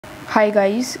Hi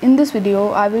guys, in this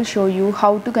video I will show you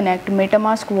how to connect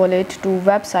MetaMask wallet to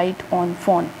website on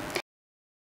phone.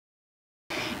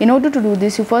 In order to do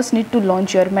this, you first need to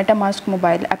launch your MetaMask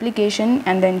mobile application,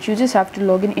 and then you just have to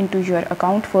log into your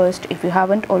account first if you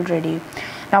haven't already.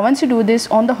 Now once you do this,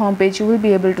 on the home page you will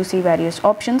be able to see various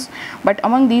options, but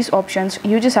among these options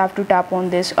you just have to tap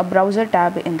on this browser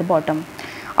tab in the bottom.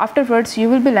 Afterwards, you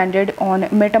will be landed on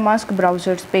MetaMask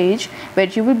browser's page, where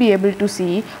you will be able to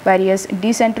see various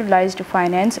decentralized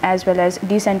finance as well as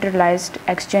decentralized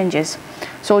exchanges.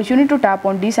 So you need to tap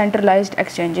on decentralized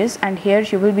exchanges, and here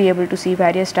you will be able to see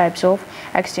various types of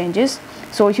exchanges.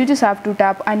 So you just have to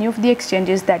tap any of the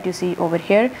exchanges that you see over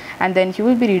here, and then you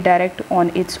will be redirected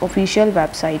on its official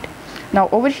website. Now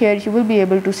over here you will be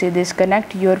able to see this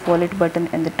connect your wallet button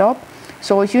in the top.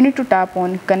 So you need to tap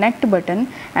on connect button,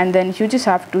 and then you just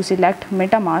have to select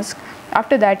MetaMask.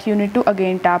 After that you need to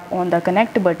again tap on the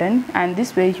connect button, and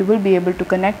this way you will be able to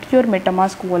connect your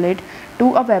MetaMask wallet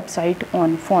to a website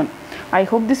on phone. I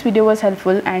hope this video was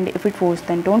helpful, and if it was,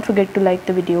 then don't forget to like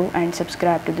the video and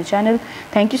subscribe to the channel.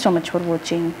 Thank you so much for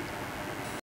watching.